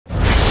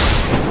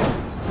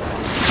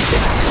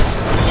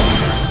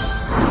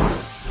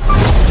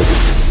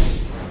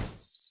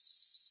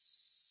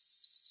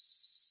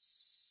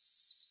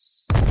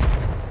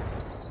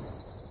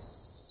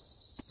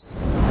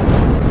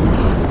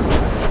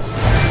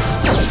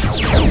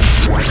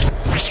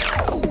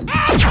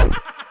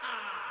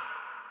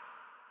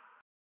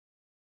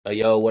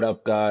Yo, what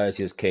up, guys?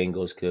 Here's Kane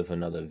Ghost Kid for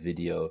another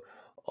video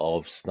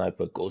of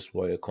Sniper Ghost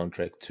Warrior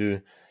Contract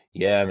 2.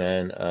 Yeah,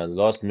 man,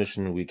 last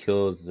mission we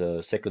killed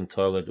the second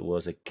target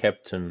was a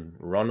Captain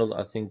Ronald,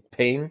 I think,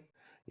 Payne.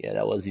 Yeah,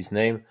 that was his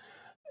name.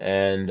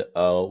 And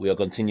we are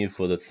continue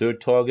for the third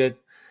target.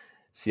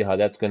 See how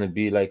that's gonna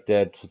be like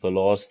that. The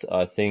last,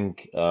 I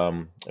think,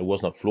 it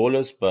was not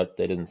flawless, but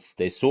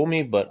they saw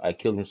me, but I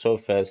killed him so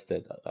fast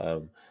that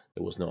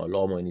there was no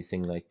alarm or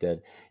anything like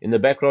that. In the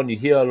background, you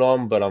hear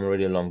alarm, but I'm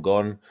already long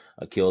gone.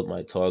 I killed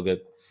my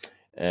target,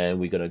 and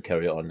we're gonna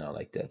carry on now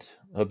like that.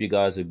 Hope you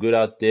guys are good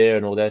out there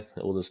and all that,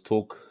 all this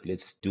talk.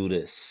 Let's do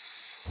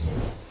this.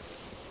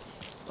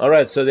 All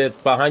right, so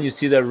that behind you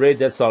see that red,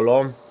 that's the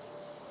alarm,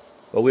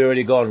 but we're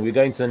already gone. We're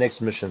going to the next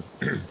mission.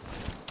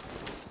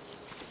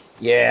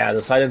 Yeah,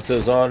 the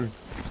silencer's on.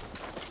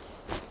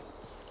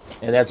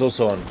 And that's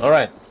also on.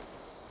 Alright.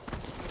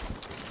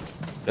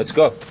 Let's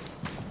go.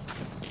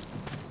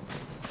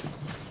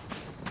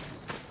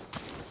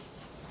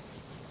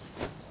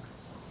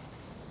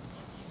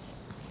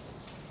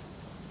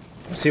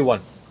 I see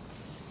one.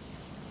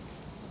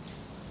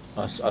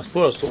 I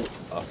thought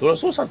I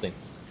saw something.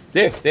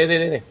 There.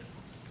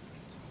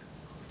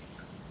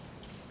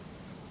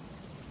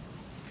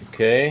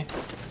 Okay.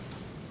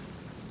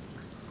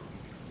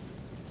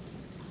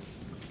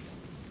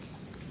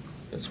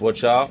 Let's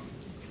watch out.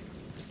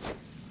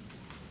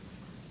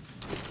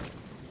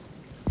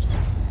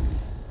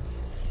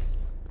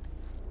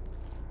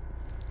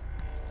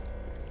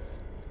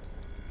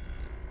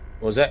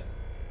 What was that?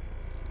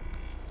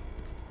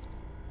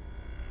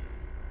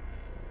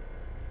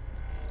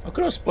 I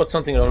could have spot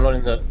something I'm not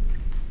in the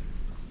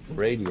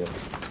radio.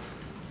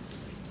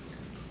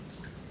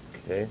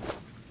 Okay.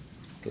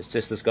 It's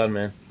just this gun,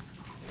 man.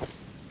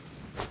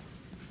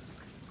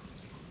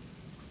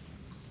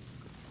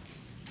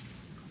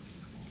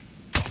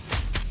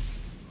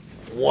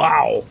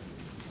 Wow.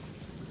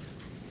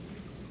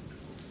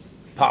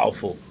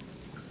 Powerful.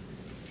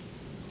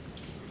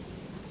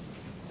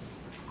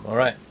 All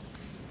right.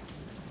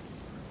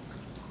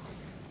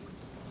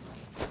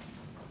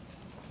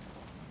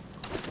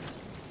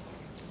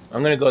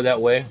 I'm gonna go that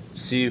way,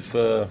 see if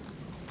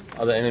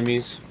other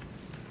enemies.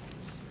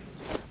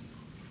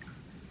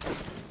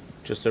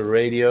 Just a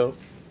radio.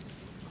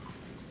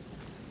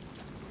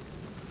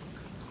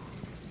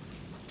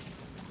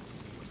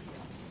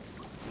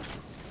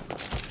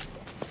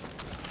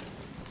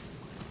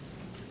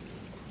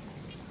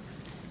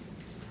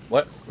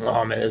 What?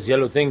 Oh man, there's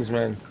yellow things,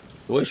 man.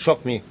 They always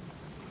shock me.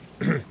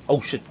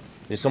 Oh shit,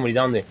 there's somebody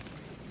down there.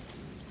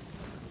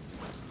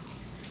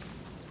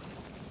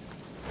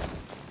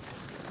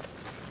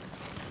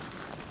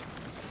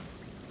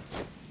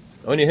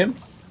 Only him?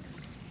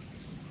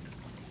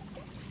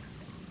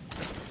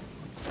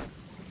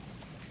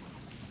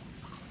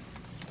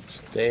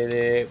 Stay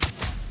there.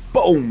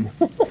 Boom!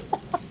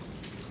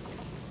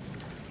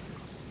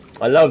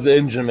 I love the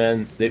engine,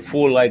 man. They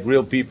fall like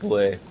real people,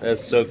 eh?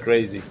 That's so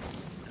crazy.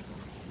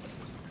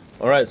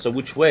 Alright, so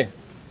which way?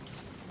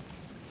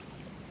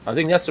 I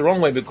think that's the wrong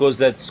way because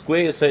that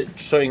square is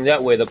showing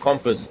that way, the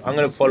compass. I'm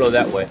gonna follow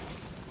that way.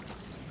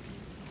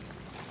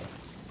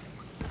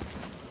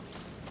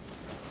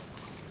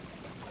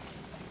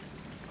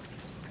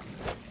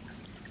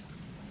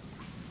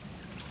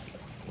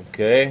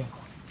 Okay.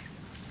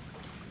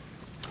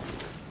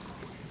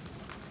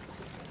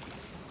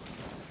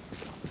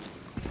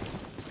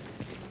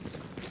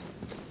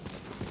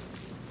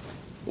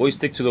 Always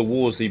stick to the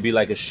walls so you be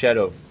like a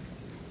shadow.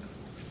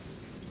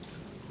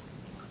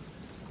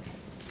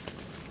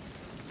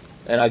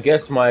 And I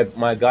guess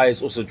my guy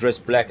is also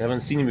dressed black. I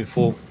haven't seen him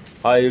before.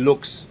 How he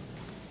looks.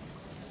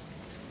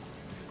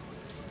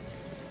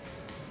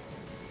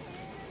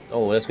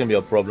 Oh, that's gonna be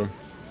a problem.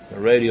 The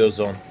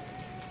radio's on.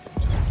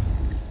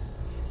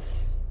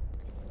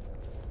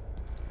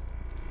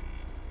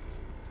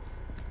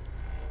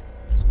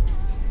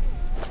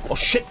 Oh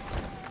shit!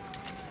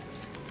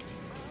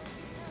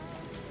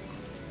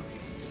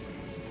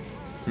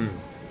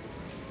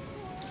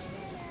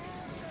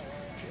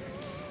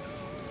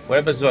 What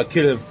happens if I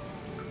kill him?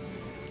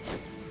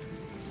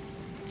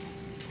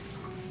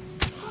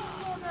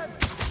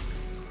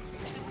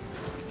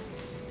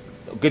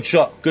 Oh, good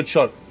shot, good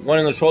shot. One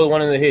in the shoulder,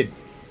 one in the head.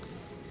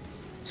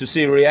 To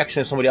see a reaction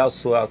of somebody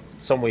else out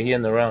somewhere here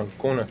in the round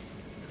corner.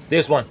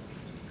 There's one.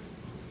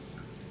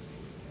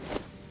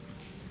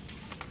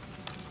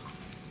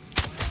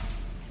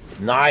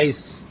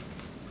 Nice.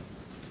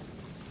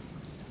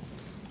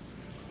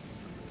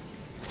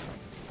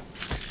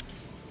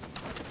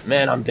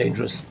 Man, I'm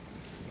dangerous.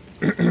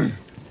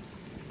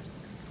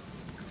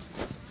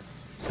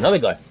 Another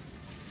guy.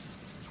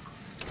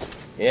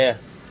 Yeah.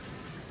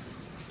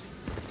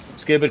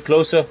 Let's get a bit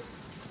closer.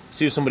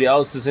 See if somebody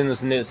else is in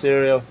this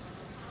area.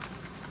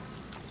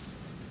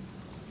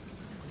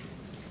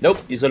 Nope,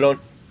 he's alone.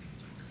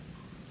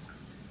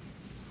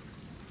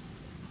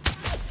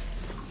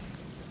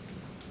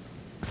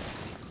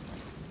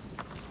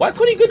 Why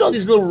couldn't he get all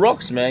these little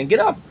rocks, man? Get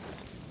up.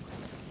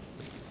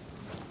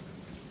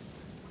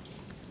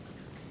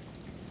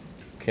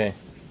 Okay.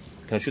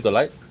 Can I shoot the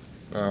light?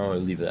 Oh, I'll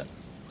leave that.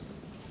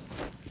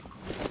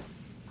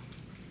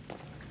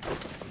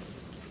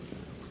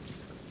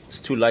 It's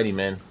too lighty,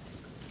 man.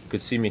 You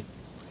could see me.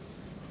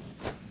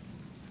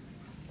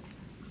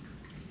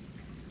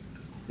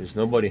 There's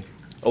nobody.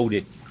 Oh,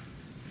 did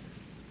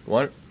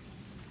one?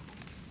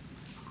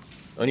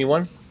 Only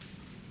one?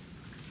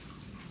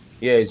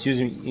 Yeah,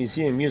 he's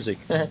hearing music.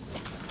 It's a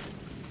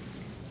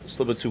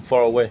little bit too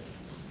far away.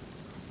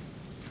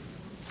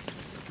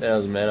 That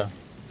doesn't matter.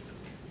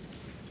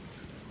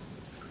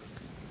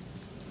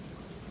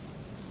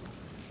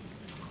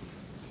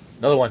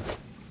 Another one.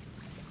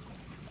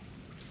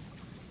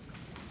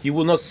 He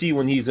will not see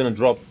when he's gonna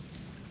drop.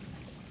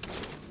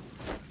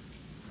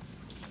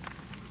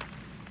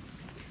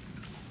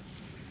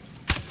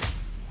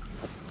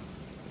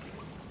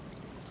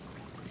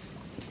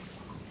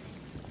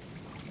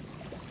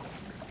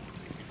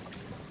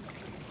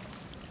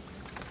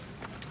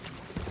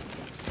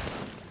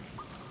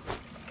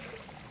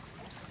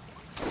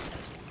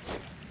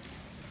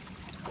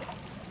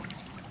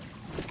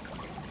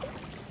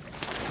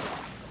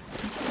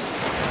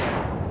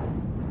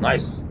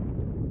 Nice.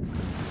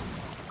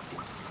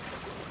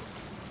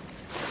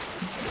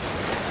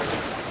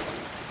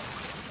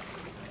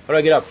 How do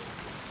I get up?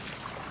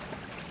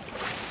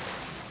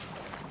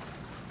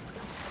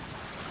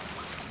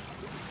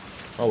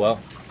 Oh well.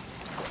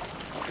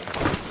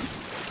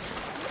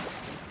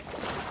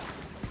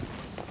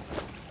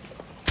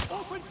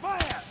 Open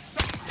fire!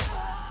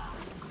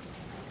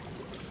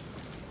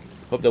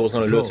 Hope that was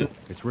not alerted.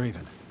 It's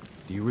Raven.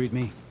 Do you read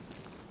me?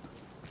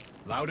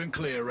 Loud and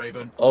clear,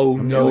 Raven. Oh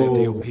I'm nearly at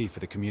the no. OP for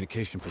the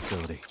communication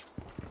facility.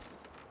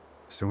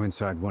 So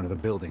inside one of the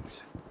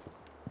buildings.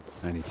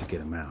 I need to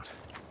get him out.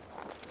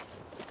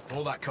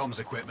 All that comms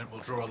equipment will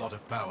draw a lot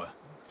of power.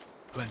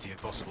 Plenty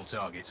of possible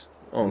targets.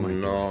 Oh Might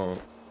do. no.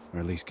 Or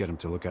at least get him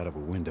to look out of a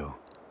window.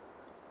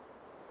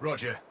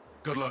 Roger.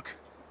 Good luck.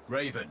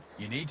 Raven,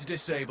 you need to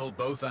disable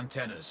both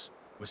antennas.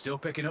 We're still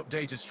picking up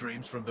data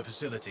streams from the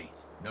facility.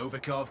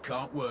 Novikov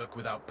can't work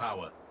without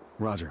power.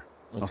 Roger.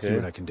 I'll see Okay.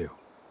 what I can do.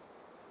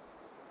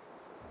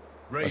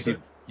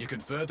 Raven, you can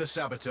further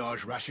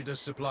sabotage Rashida's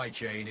supply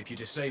chain if you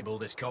disable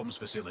this comms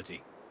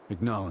facility.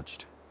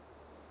 Acknowledged.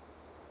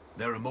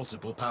 There are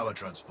multiple power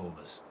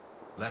transformers.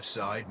 Left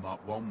side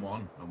mark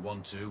 1-1 and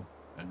 1-2,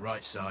 and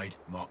right side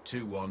mark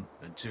 2-1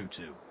 and 2-2.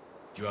 Do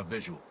you have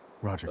visual?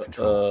 Roger,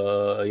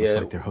 control. Yeah. Looks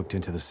like they're hooked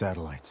into the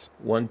satellites.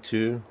 1,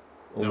 2,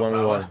 or No 1,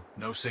 power, 1.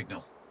 no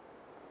signal.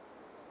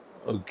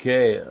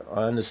 Okay,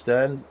 I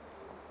understand.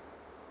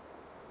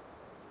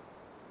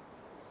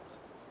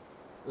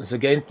 It's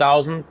again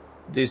 1,000.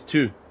 There's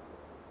 2.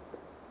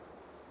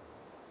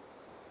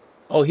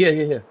 Oh,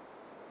 here.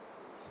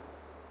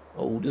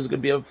 Oh, this is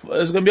gonna be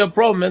a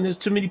problem, man. There's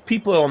too many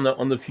people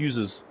on the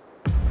fuses.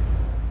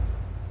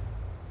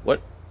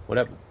 What? What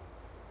happened?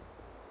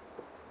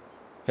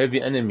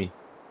 Heavy enemy.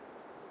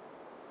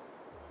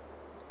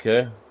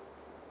 Okay.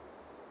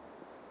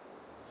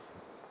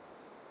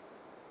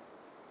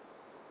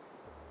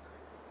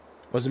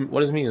 What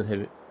does it mean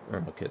heavy? Oh,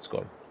 okay, it's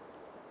gone.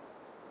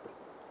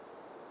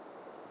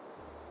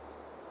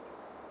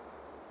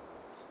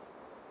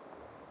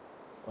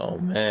 Oh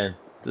man,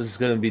 this is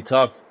gonna be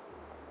tough.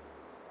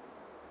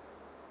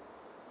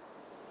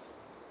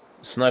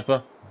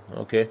 Sniper,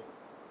 okay.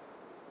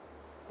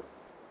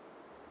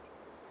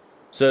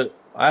 So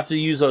I have to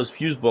use those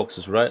fuse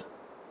boxes, right?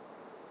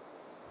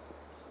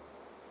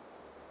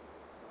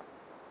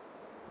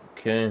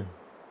 Okay. I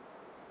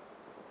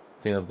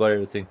think I've got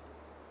everything.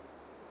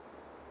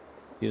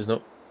 Here's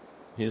no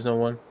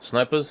one.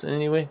 Snipers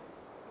anyway?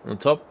 On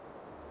top?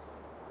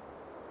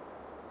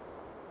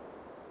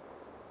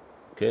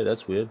 Okay,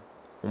 that's weird.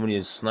 How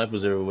many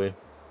snipers everywhere?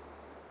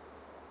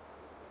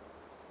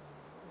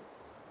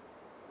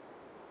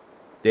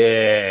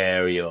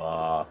 There you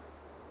are.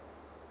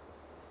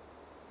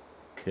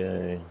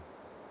 Okay.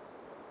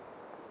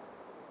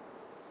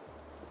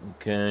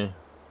 Okay.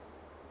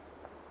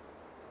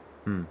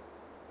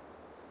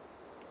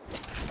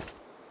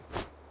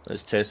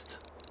 Let's test.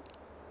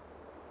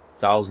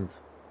 1,000.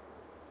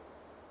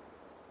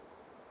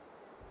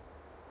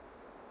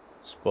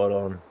 Spot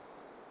on.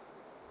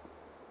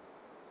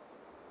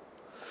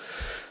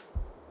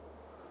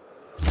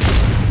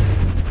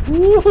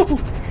 Woo!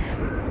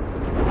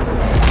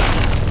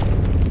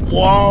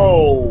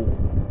 Whoa!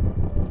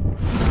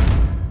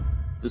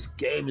 This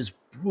game is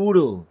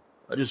brutal.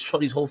 I just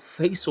shot his whole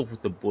face off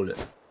with the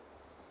bullet.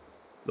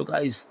 Look,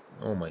 guys.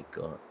 Oh my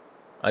god.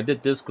 I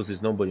did this because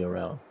there's nobody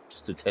around.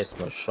 Just to test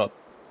my shot.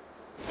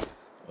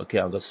 Okay,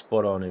 I got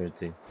spot on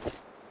everything.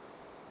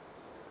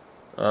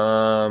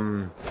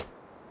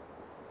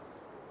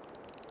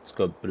 Let's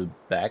go put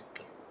it back.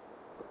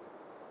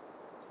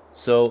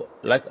 So,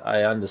 like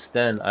I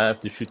understand, I have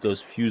to shoot those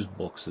fuse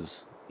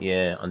boxes.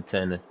 Yeah,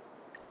 antenna.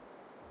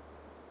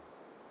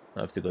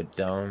 I have to go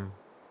down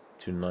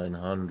to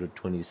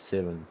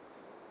 927.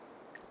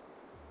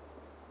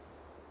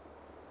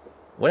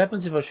 What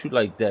happens if I shoot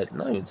like that?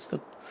 No, it's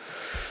stuck.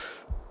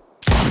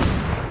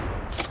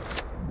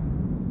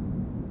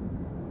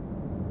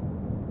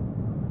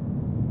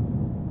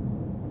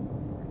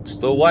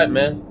 Still white,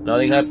 man.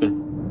 Nothing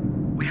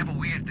happened. We have a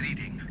weird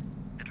reading.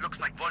 It looks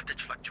like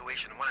voltage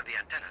fluctuation in one of the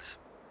antennas.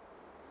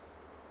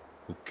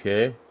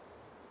 Okay.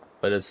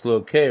 But it's still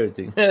okay,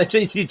 everything.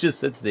 He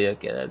just sits there.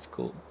 Okay, that's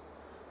cool.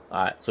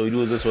 Alright, so we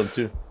do this one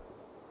too.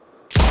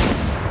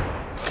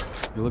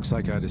 It looks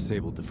like I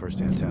disabled the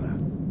first antenna.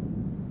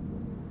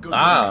 Good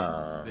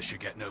work. This should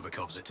get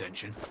Novikov's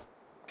attention.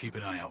 Keep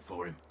an eye out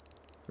for him.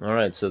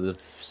 Alright, so the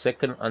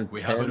second antenna...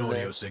 We have an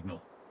audio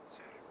signal.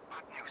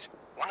 Bad news.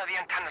 One of the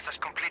antennas is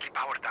completely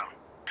powered down.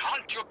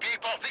 Can't you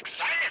people fix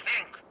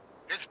anything?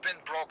 It's been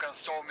broken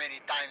so many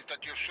times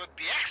that you should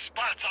be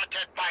experts at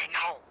it by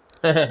now.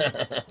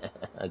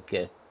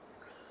 Okay.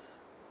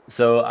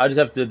 So I just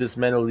have to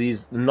dismantle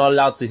these. I'm not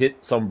allowed to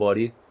hit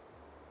somebody.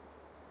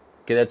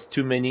 Okay, that's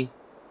too many.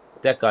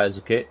 That guy is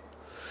okay.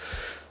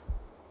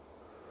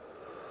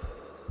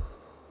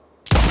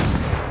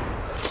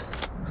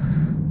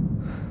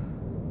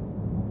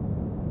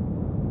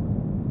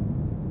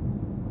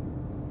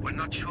 We're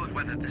not sure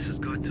whether this is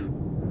good.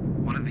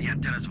 One of the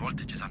antenna's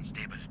voltage is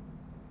unstable.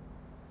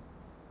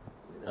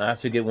 I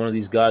have to get one of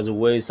these guys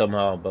away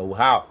somehow, but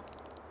how?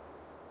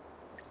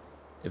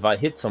 If I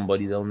hit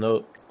somebody, they'll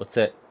know. What's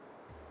that?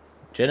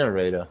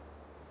 Generator.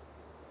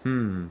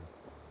 I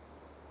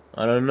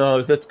don't know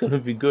if that's gonna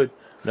be good.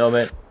 No,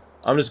 man.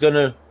 I'm just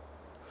gonna...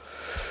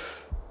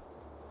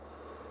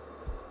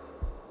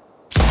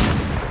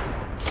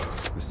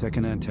 The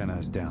second antenna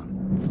is down.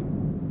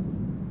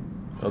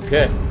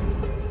 Okay.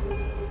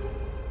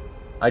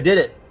 I did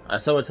it. I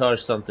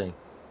sabotaged something.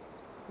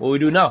 What do we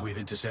do now? We've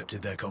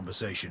intercepted their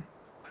conversation.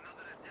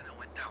 Another antenna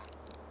went down.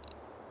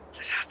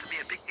 This has to be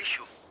a big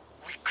issue.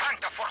 We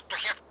can't afford to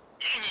have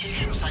any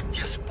issues at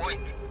this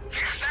point.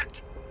 Fix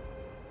it!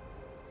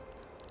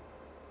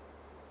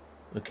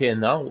 Okay,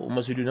 and now? What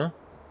must we do now?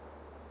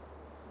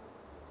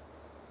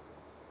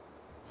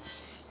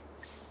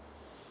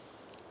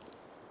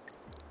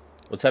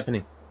 What's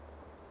happening?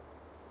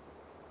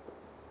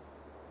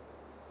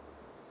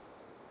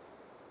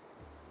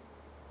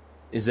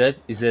 Is that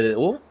it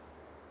all?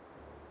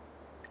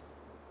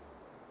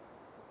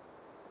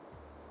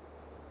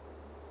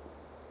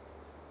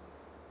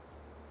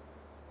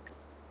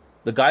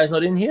 The guy's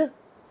not in here?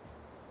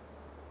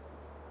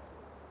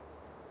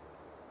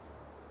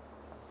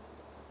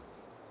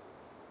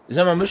 Is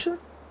that my mission?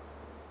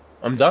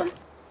 I'm done?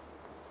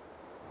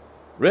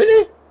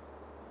 Really?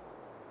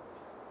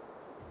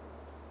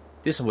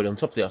 There's somebody on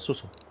top there, I saw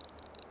some.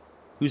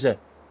 Who's that?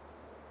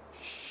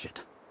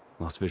 Shit.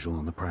 Lost visual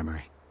on the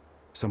primary.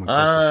 Someone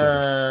closed the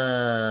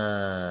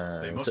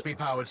shutters. They must be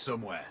powered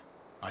somewhere.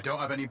 I don't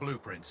have any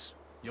blueprints.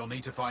 You'll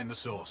need to find the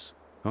source.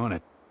 On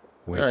it.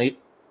 Wait. Right.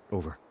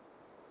 Over.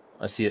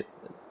 I see it.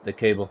 The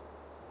cable.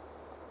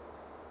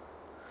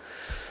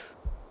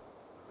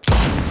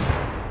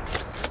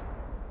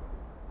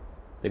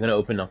 They're gonna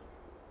open now.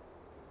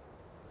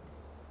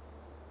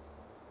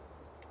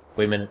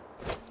 Wait a minute.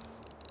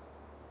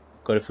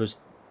 Got it first.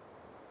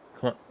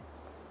 Come on.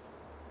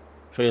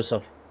 Show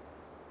yourself.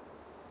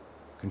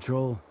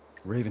 Control.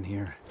 Raven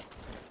here.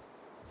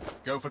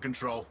 Go for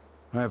control.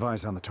 I have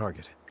eyes on the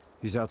target.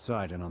 He's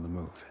outside and on the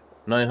move.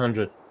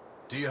 900.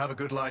 Do you have a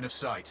good line of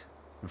sight?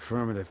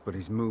 Affirmative, but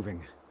he's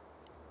moving.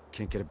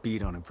 Can't get a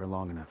beat on him for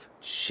long enough.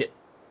 Shit.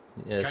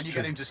 Yeah, Can you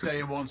get him to stay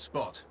in one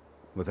spot?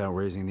 Without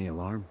raising the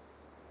alarm?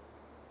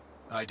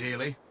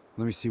 Ideally.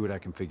 Let me see what I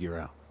can figure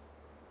out.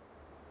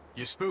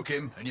 You spook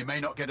him, and you may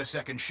not get a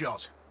second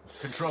shot.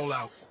 Control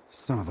out.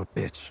 Son of a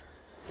bitch.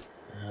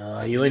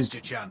 You in? Missed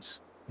your chance.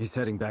 He's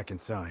heading back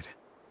inside.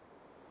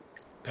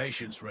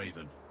 Patience,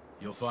 Raven.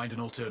 You'll find an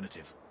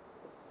alternative.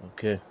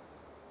 Okay.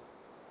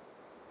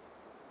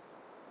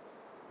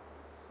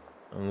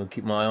 I'm gonna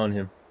keep my eye on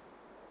him.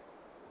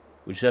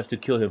 We just have to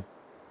kill him.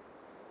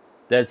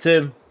 That's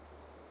him.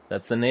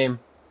 That's the name.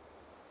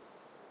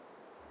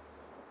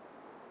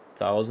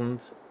 1000.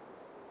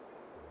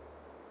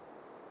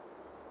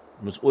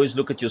 You must always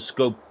look at your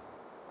scope.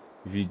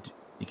 If you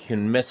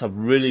can mess up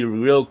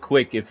real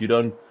quick if you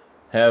don't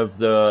have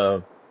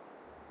the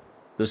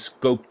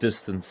scope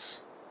distance.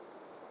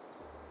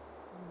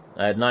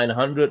 At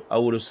 900, I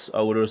would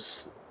have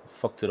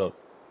fucked it up.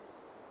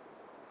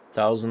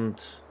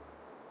 1000.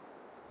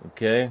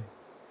 Okay.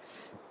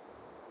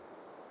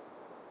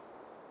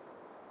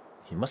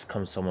 He must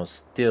come somewhere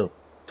still,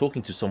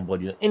 talking to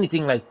somebody or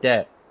anything like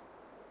that.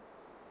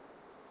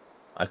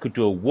 I could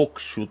do a walk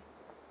shoot.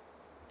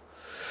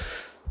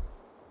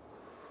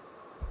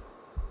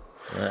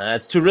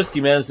 It's too risky,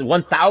 man. It's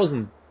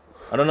 1000.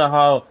 I don't know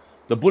how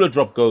the bullet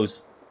drop goes.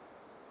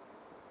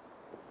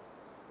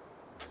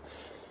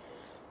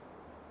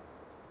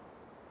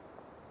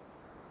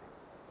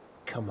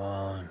 Come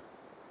on.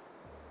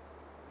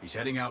 He's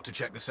heading out to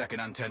check the second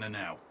antenna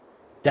now.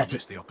 That's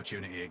Missed the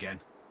opportunity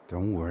again.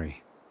 Don't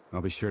worry.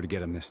 I'll be sure to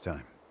get him this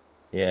time.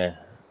 Yeah.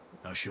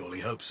 I surely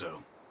hope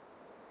so.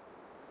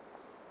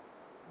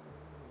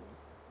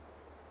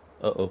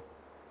 Uh-oh.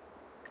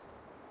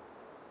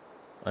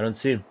 I don't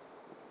see him.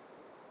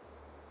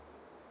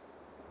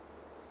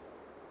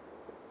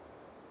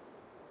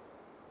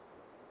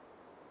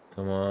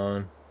 Come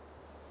on.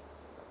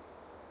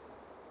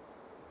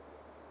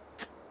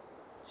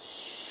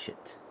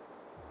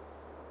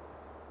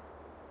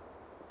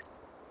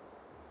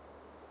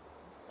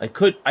 I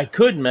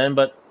could, man,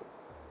 but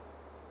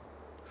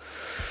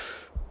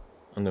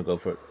I'm gonna go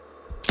for it.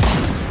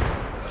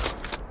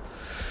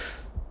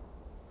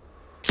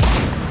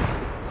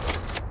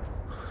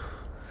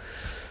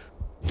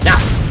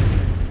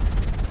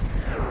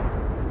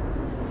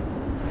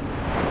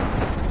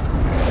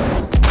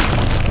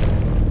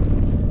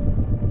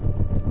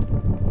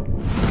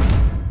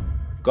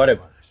 Got him.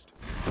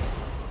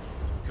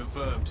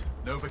 Confirmed.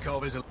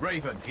 Novikov is a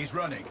Raven. He's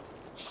running.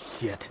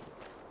 Shit.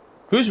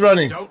 Who's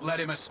running? Don't let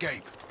him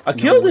escape. I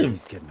killed way him.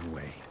 He's getting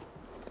away.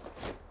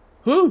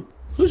 Who?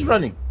 Who's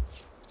running?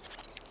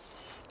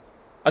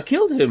 I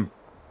killed him.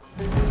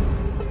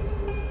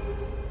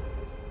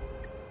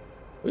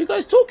 What are you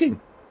guys talking?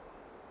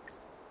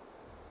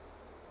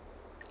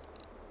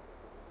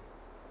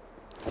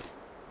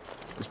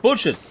 It's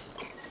bullshit.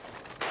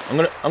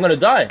 I'm gonna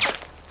die.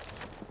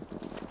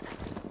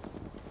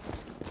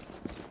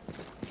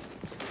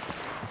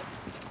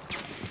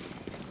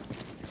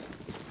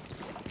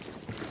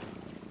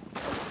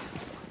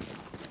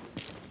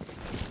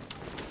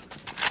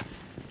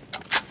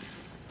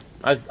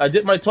 I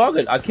did my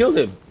target. I killed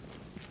him.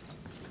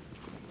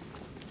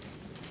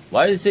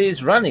 Why does he say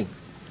he's running?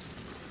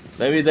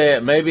 Maybe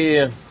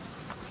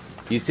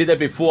he said that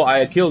before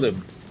I killed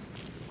him.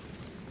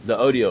 The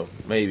audio,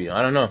 maybe,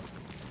 I don't know.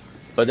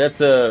 But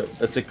that's a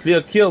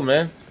clear kill,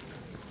 man.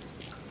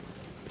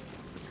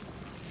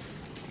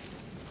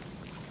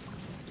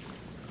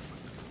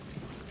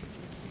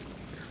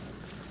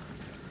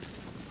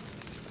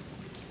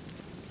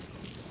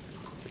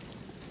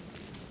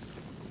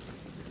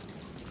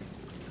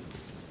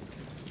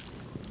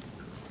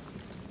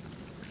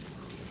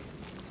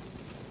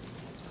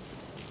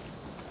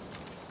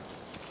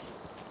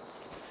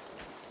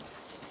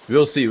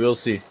 We'll see, we'll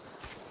see.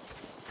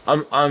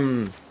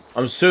 I'm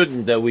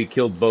certain that we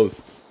killed both.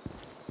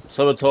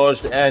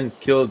 Sabotaged and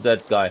killed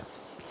that guy.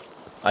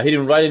 I hit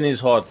him right in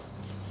his heart.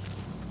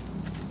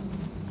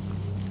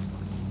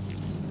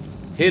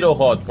 Head or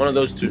heart, one of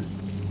those two.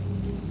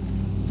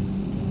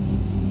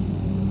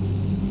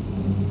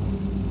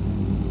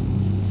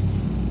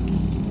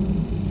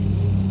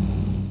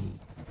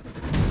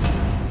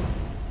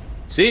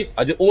 See,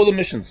 I did all the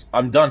missions.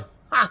 I'm done.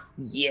 Ha!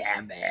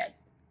 Yeah, man.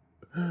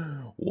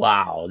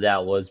 Wow,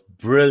 that was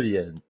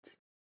brilliant.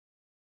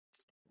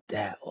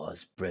 That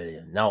was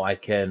brilliant. Now I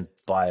can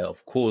buy,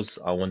 of course,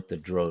 I want the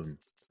drone.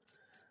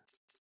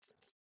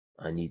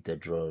 I need the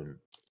drone.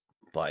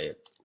 Buy it.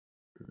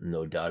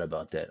 No doubt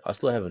about that. I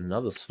still have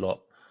another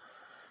slot.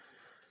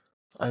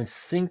 I'm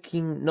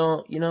thinking,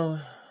 no, you know,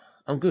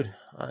 I'm good.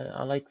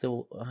 I like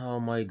how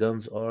my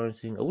guns are and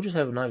thing. I would just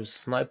have a nice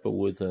sniper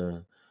with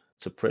a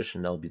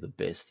suppression. That would be the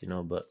best, you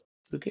know, but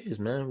who cares,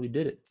 man? We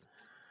did it.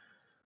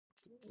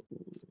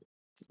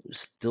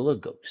 Still a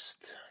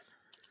ghost.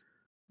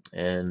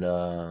 And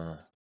I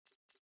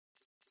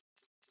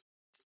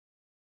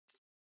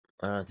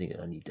don't think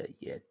I need that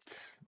yet.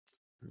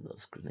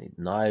 Those grenade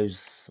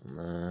knives.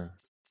 Nah,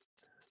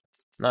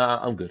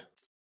 I'm good.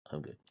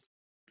 I'm good.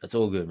 That's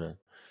all good, man.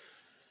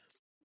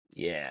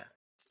 Yeah.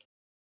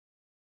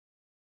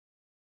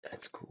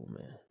 That's cool,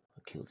 man.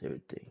 I killed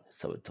everything.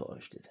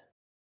 Sabotaged it.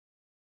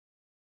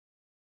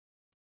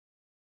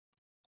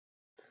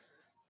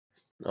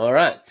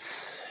 Alright.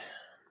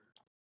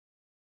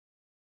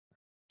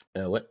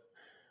 What?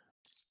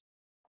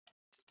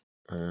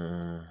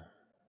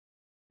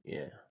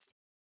 Yeah.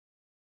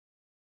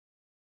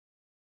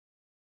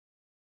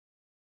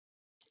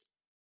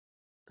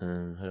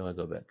 How do I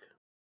go back?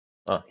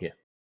 Oh, here.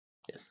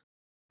 Yes.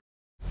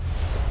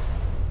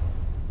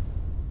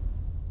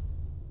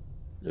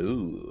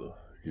 Ooh,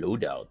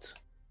 loadout.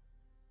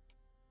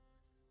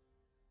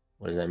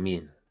 What does that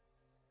mean?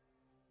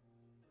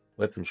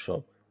 Weapon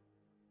shop.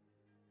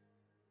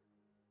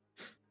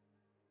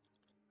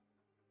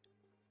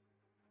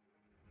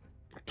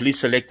 Please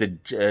select the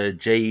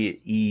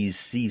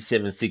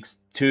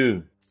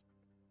JEC762.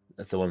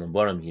 That's the one on the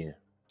bottom here.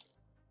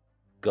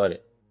 Got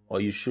it. Are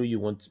you sure you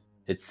want?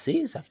 It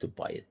says I have to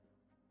buy it.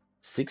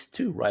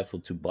 6.2 rifle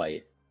to buy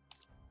it.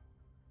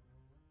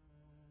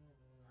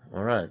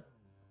 All right.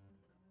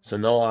 So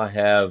now I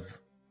have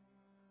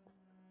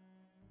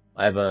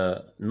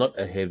not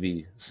a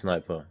heavy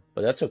sniper,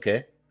 but that's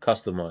okay.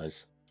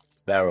 Customize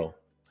barrel.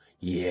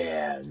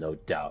 Yeah, no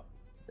doubt.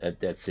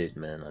 That's it,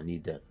 man. I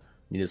need that.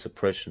 Need a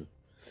suppression.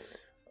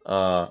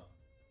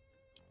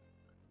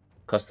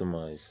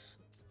 Customize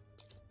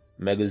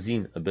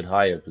magazine a bit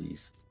higher,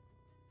 please.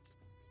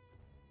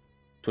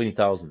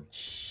 20,000.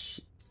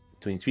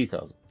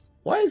 23,000.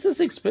 Why is this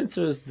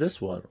expensive as this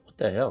one? What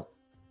the hell?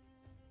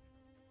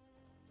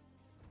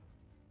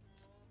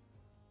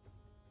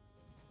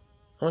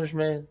 How much,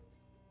 man?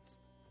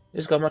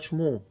 It's got much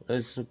more. I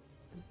don't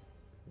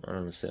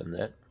understand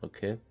that.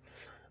 Okay,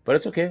 but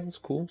it's okay. It's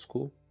cool. It's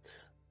cool.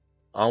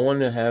 I want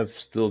to have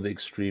still the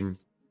extreme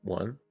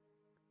one.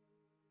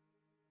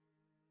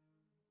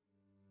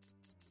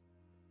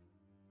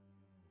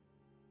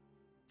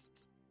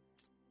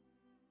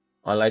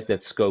 I like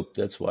that scope,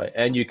 that's why.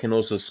 And you can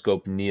also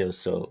scope near,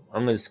 so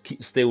I'm gonna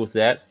stay with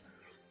that.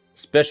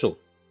 Special.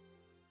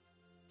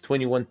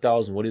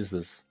 21,000. What is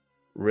this?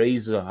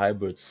 Razor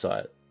hybrid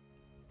sight.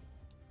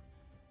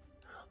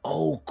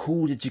 Oh,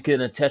 cool, that you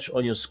can attach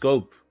on your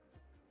scope.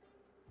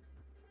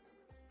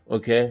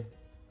 Okay.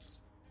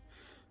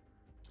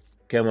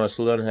 Camera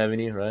still don't have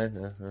any, right?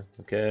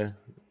 Okay.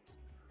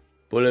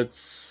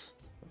 Bullets.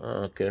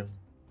 Okay.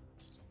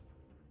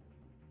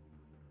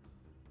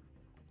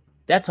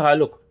 That's how I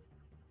look.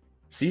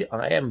 See,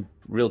 I am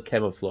real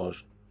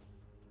camouflaged.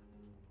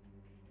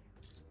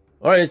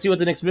 Alright, let's see what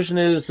the next mission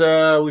is.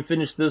 We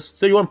finished this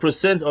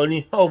 31%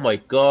 only. Oh my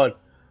god.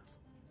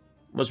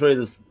 Must read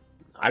this.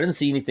 I didn't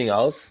see anything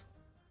else.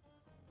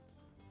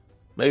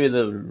 Maybe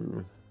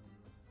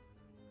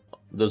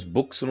those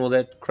books and all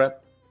that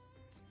crap.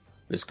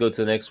 Let's go to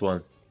the next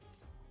one.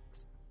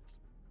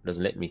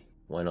 Doesn't let me.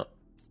 Why not?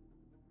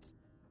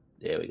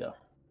 There we go.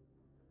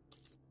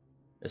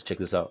 Let's check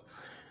this out.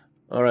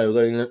 Alright, we're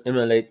going to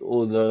emulate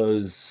all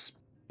those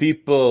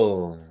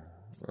people.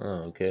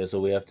 Oh, okay, so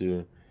we have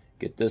to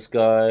get this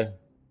guy.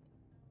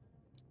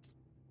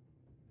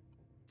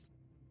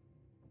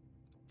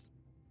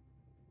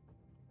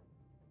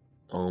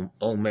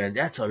 Oh man,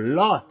 that's a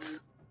lot.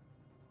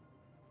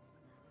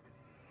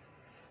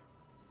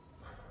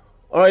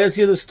 Alright, let's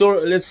hear the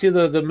story. Let's see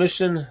the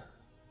mission.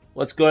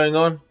 What's going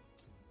on?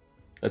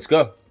 Let's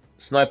go.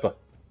 Sniper.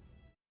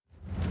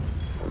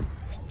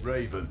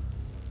 Raven.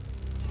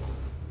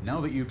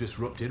 Now that you've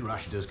disrupted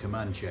Rashida's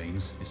command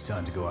chains, it's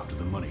time to go after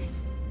the money.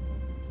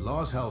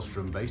 Lars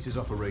Hellstrom based his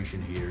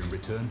operation here in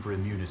return for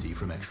immunity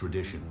from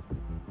extradition.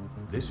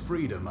 This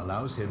freedom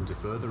allows him to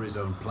further his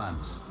own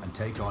plans and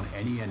take on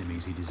any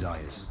enemies he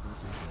desires.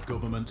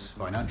 Governments,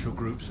 financial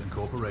groups, and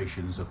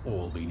corporations have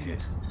all been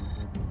hit.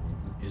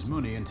 His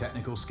money and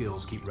technical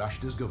skills keep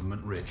Rashida's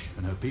government rich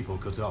and her people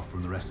cut off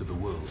from the rest of the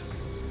world.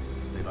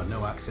 They've had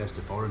no access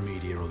to foreign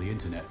media or the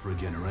internet for a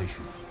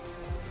generation.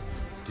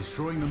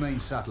 Destroying the main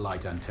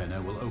satellite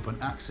antenna will open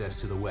access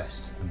to the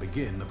West and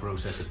begin the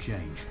process of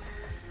change.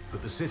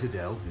 But the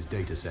Citadel, his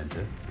data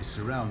center, is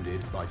surrounded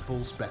by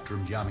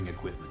full-spectrum jamming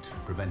equipment,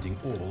 preventing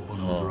all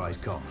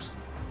unauthorized comms.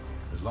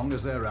 As long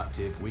as they're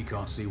active, we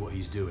can't see what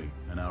he's doing,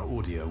 and our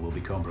audio will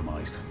be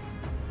compromised.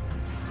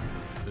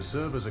 The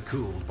servers are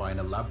cooled by an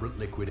elaborate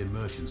liquid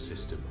immersion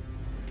system.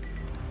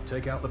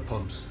 Take out the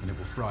pumps, and it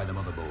will fry the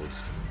motherboards.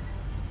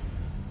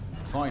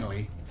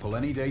 Finally, pull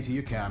any data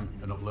you can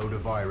and upload a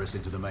virus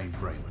into the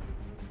mainframe.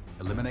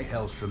 Eliminate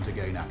Hellstrom to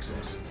gain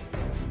access.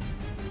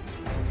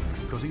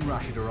 Cutting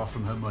Rashida off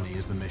from her money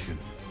is the mission.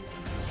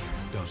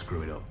 Don't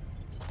screw it up.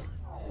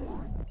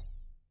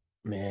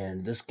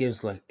 Man, this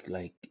game's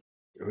like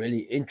really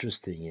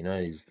interesting, you know.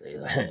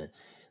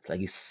 It's like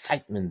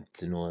excitement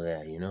and all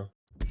that, you know.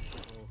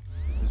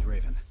 This is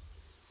Raven.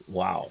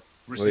 Wow.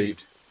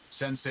 Received.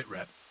 Send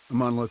sitrep.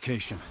 I'm on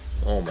location.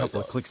 Oh my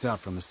Couple god. of clicks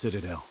out from the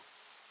Citadel.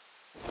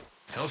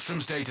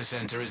 Hellstrom's data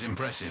center is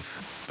impressive,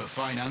 but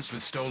financed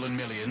with stolen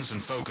millions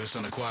and focused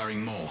on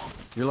acquiring more.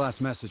 Your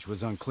last message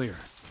was unclear.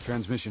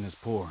 Transmission is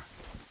poor.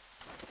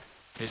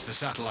 It's the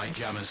satellite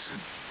jammers.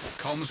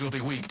 Comms will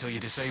be weak till you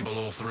disable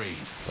all three.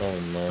 Oh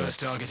no. First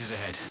target is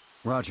ahead.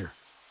 Roger.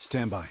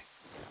 Stand by.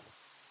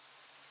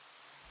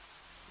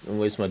 Don't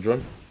waste my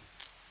drone.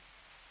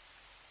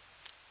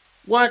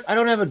 What? I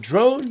don't have a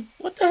drone?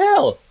 What the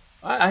hell?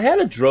 I had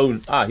a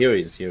drone. Ah, here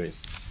he is. Here he is.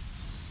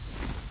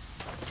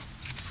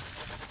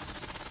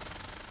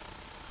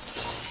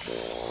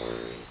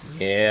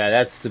 Yeah,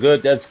 that's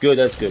good. That's good.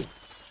 That's good.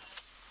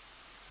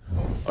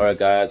 Alright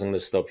guys, I'm gonna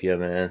stop here,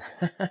 man.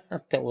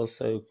 That was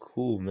so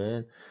cool,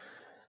 man.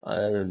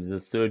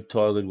 The third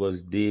target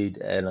was dead,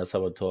 and I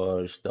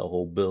sabotaged the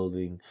whole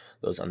building.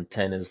 Those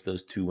antennas,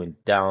 those two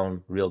went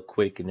down real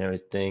quick and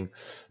everything.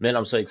 Man,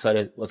 I'm so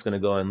excited what's gonna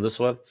go on this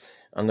one.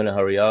 I'm gonna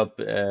hurry up,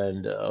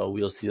 and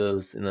we'll see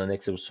us in the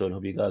next episode.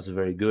 Hope you guys are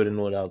very good and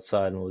all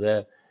outside and all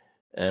that.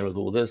 And with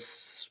all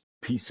this,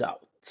 peace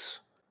out.